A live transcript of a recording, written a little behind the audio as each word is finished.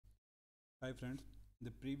Hi friends, in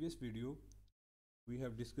the previous video we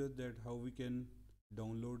have discussed that how we can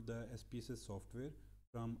download the SPSS software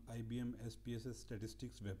from IBM SPSS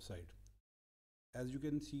statistics website. As you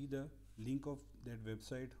can see the link of that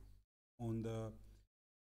website on the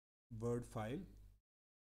Word file.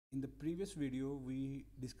 In the previous video we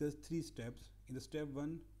discussed three steps. In the step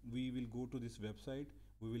 1 we will go to this website,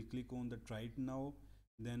 we will click on the try it now,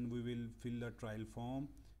 then we will fill the trial form,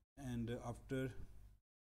 and after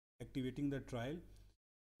activating the trial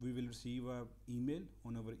we will receive a email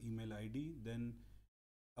on our email ID. Then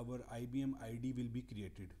our IBM ID will be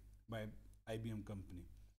created by IBM company.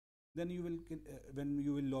 Then you will when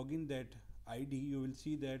you will log in that ID, you will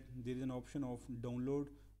see that there is an option of download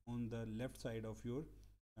on the left side of your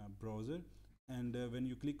browser, and when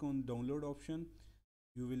you click on download option,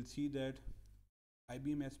 you will see that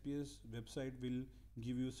IBM SPS website will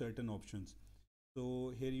give you certain options.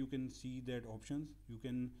 So here you can see that options you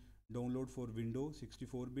can download for Windows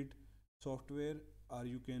 64-bit software, or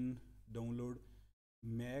you can download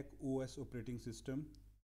Mac OS operating system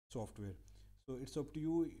software. So it's up to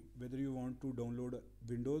you whether you want to download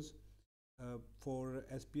Windows for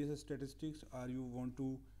SPSS statistics, or you want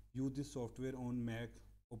to use this software on Mac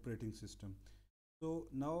operating system. So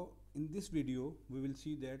now in this video we will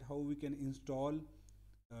see that how we can install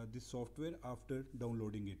this software after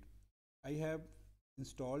downloading it. I have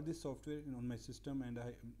installed this software on my system, and I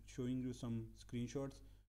am showing you some screenshots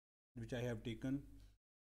which I have taken.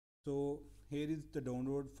 So here is the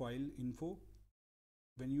download file info.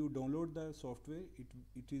 When you download the software,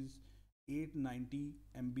 it is 890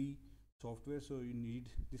 MB software, so you need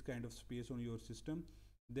this kind of space on your system.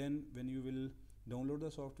 Then when you will download the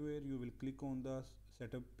software, you will click on the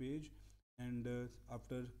setup page, and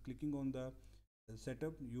after clicking on the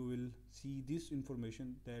setup, you will see this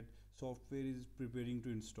information that software is preparing to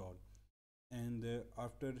install. And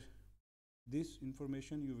after this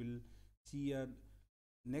information, you will see a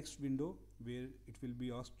next window where it will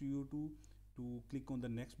be asked you to click on the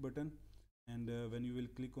next button. And when you will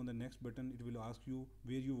click on the next button, it will ask you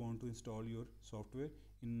where you want to install your software,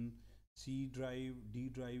 in C drive, D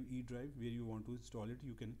drive, E drive, where you want to install it.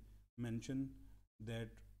 You can mention that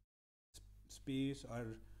space,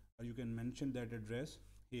 or you can mention that address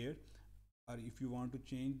here, or if you want to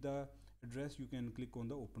change the address, you can click on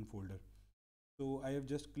the open folder. So I have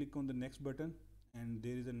just clicked on the next button, and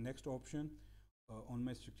there is a next option on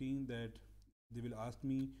my screen that they will ask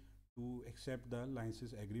me to accept the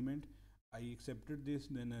license agreement. I accepted this.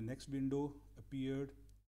 Then a next window appeared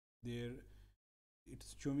there.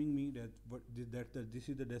 It's showing me that this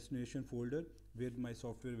is the destination folder where my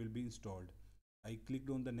software will be installed. I clicked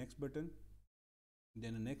on the next button.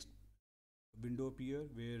 Then a next window appear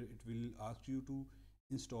where it will ask you to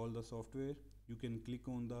install the software. You can click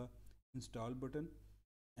on the install button,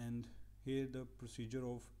 and here the procedure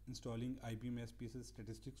of installing IBM SPSS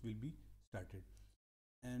statistics will be started.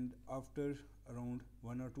 And after around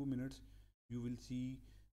 1 or 2 minutes, you will see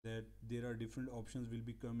that there are different options will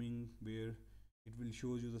be coming, where it will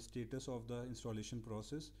show you the status of the installation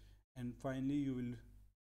process, and finally you will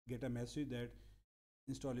get a message that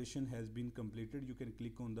installation has been completed. You can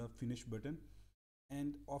click on the finish button,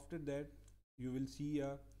 and after that you will see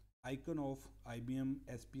a icon of IBM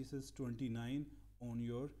SPSS 29 on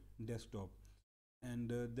your desktop, and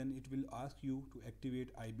then it will ask you to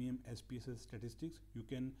activate IBM SPSS statistics. You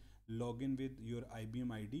can log in with your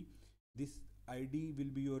IBM ID. This ID will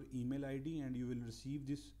be your email ID, and you will receive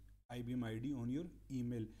this IBM ID on your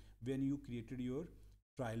email when you created your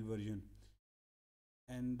trial version.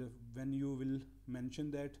 And when you will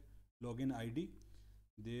mention that login ID,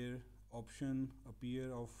 their option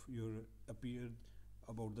appear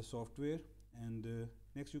about the software. And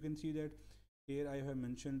next you can see that here I have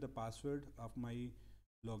mentioned the password of my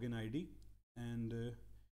login ID, and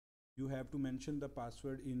you have to mention the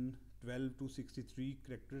password in 12 to 63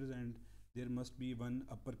 characters, and there must be one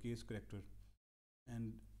uppercase character,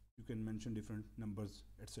 and you can mention different numbers,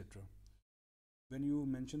 etc. When you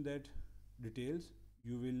mention that details,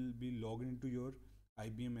 you will be logged into your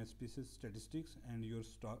IBM SPSS statistics, and your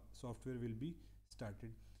software will be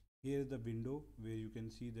started. Here is the window where you can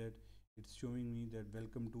see that it's showing me that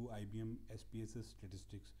welcome to IBM SPSS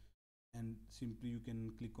statistics, and simply you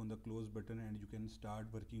can click on the close button, and you can start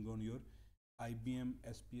working on your IBM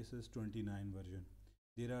SPSS 29 version.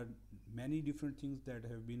 There are many different things that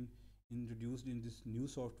have been introduced in this new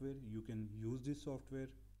software. You can use this software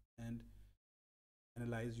and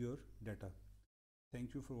analyze your data.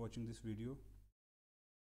 Thank you for watching this video.